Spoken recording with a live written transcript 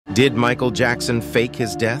Did Michael Jackson fake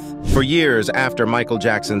his death? For years after Michael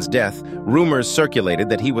Jackson's death, rumors circulated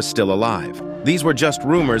that he was still alive. These were just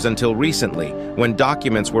rumors until recently, when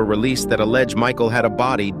documents were released that allege Michael had a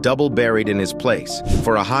body double buried in his place.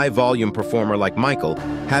 For a high-volume performer like Michael,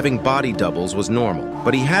 having body doubles was normal,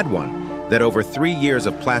 but he had one that over 3 years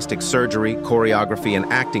of plastic surgery, choreography, and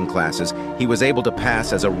acting classes, he was able to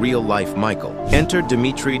pass as a real-life Michael. Enter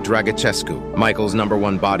Dimitri Dragachescu, Michael's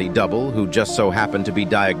 #1 body double, who just so happened to be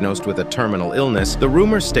diagnosed with a terminal illness. The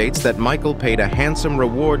rumor states that Michael paid a handsome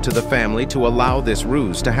reward to the family to allow this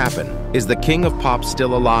ruse to happen. Is the king of pop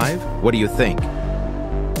still alive? What do you think?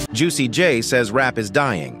 Juicy J says rap is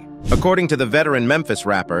dying. According to the veteran Memphis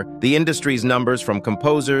rapper, the industry's numbers from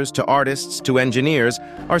composers to artists to engineers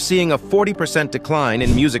are seeing a 40% decline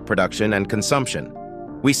in music production and consumption.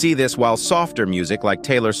 We see this while softer music like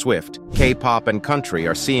Taylor Swift, K-pop, and country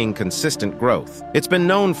are seeing consistent growth. It's been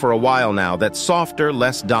known for a while now that softer,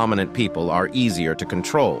 less dominant people are easier to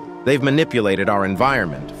control. They've manipulated our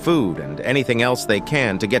environment, food, and anything else they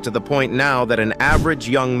can to get to the point now that an average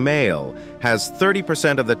young male has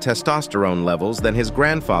 30% of the testosterone levels than his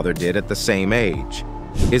grandfather did at the same age.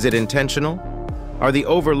 Is it intentional? Are the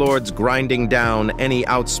overlords grinding down any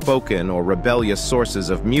outspoken or rebellious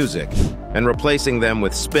sources of music and replacing them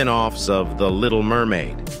with spin-offs of The Little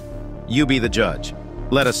Mermaid? You be the judge.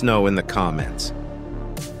 Let us know in the comments.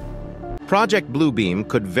 Project Bluebeam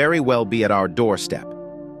could very well be at our doorstep.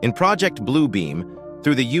 In Project Bluebeam,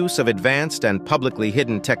 through the use of advanced and publicly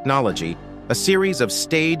hidden technology, a series of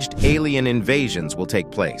staged alien invasions will take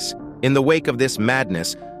place. In the wake of this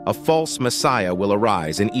madness, a false messiah will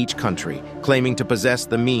arise in each country, claiming to possess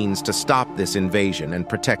the means to stop this invasion and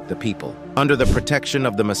protect the people. Under the protection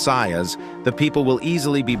of the messiahs, the people will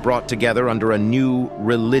easily be brought together under a new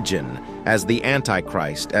religion, as the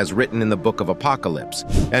Antichrist, as written in the Book of Apocalypse,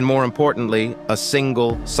 and more importantly, a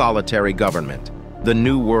single, solitary government, the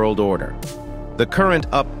New World Order. The current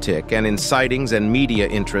uptick and in sightings and media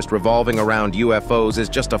interest revolving around UFOs is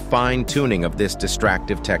just a fine-tuning of this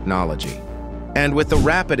distractive technology. And with the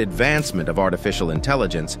rapid advancement of artificial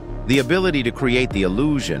intelligence, the ability to create the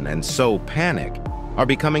illusion and sow panic are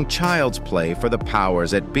becoming child's play for the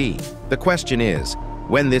powers that be. The question is,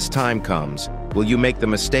 when this time comes, will you make the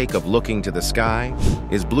mistake of looking to the sky?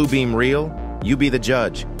 Is Bluebeam real? You be the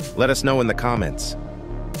judge. Let us know in the comments.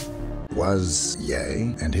 Was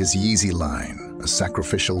Ye and his Yeezy line a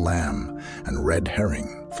sacrificial lamb and red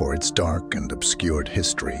herring for its dark and obscured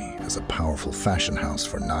history as a powerful fashion house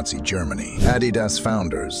for Nazi Germany? Adidas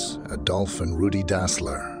founders Adolf and Rudi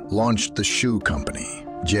Dassler launched the shoe company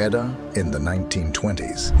Jeddah in the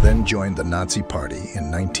 1920s, then joined the Nazi Party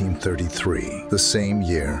in 1933. The same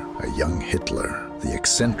year, a young Hitler, the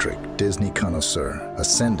eccentric Disney connoisseur,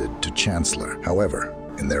 ascended to chancellor. However,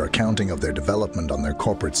 in their accounting of their development on their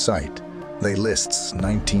corporate site, they lists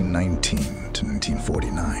 1919 to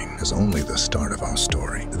 1949 as only the start of our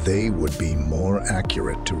story. They would be more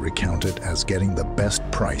accurate to recount it as getting the best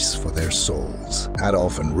price for their souls.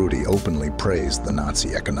 Adolf and Rudi openly praised the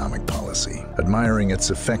Nazi economic policy, admiring its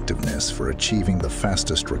effectiveness for achieving the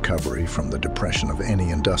fastest recovery from the depression of any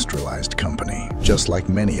industrialized company. Just like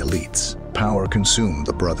many elites, power consumed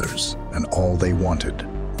the brothers, and all they wanted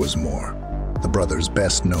was more. The brothers,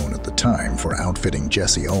 best known at the time for outfitting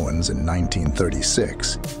Jesse Owens in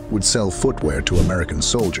 1936, would sell footwear to American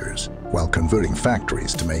soldiers while converting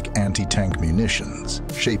factories to make anti-tank munitions,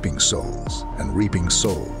 shaping souls and reaping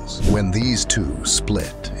souls. When these two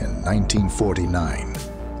split in 1949,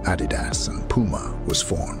 Adidas and Puma was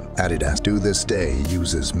formed. Adidas to this day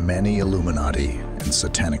uses many Illuminati and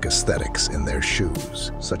satanic aesthetics in their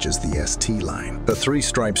shoes, such as the ST line. The three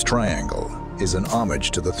stripes triangle is an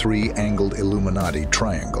homage to the three-angled Illuminati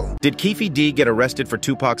triangle. Did Keffe D get arrested for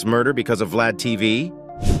Tupac's murder because of Vlad TV?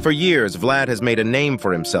 For years, Vlad has made a name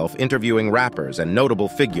for himself interviewing rappers and notable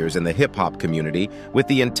figures in the hip-hop community with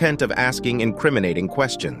the intent of asking incriminating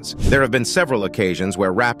questions. There have been several occasions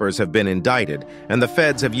where rappers have been indicted, and the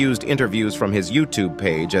feds have used interviews from his YouTube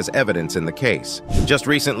page as evidence in the case. Just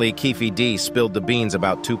recently, Keffe D spilled the beans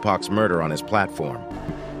about Tupac's murder on his platform,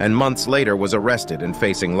 and months later was arrested and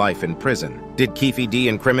facing life in prison. Did Keffe D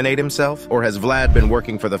incriminate himself, or has Vlad been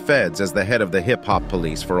working for the feds as the head of the hip-hop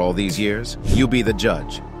police for all these years? You be the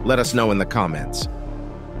judge. Let us know in the comments.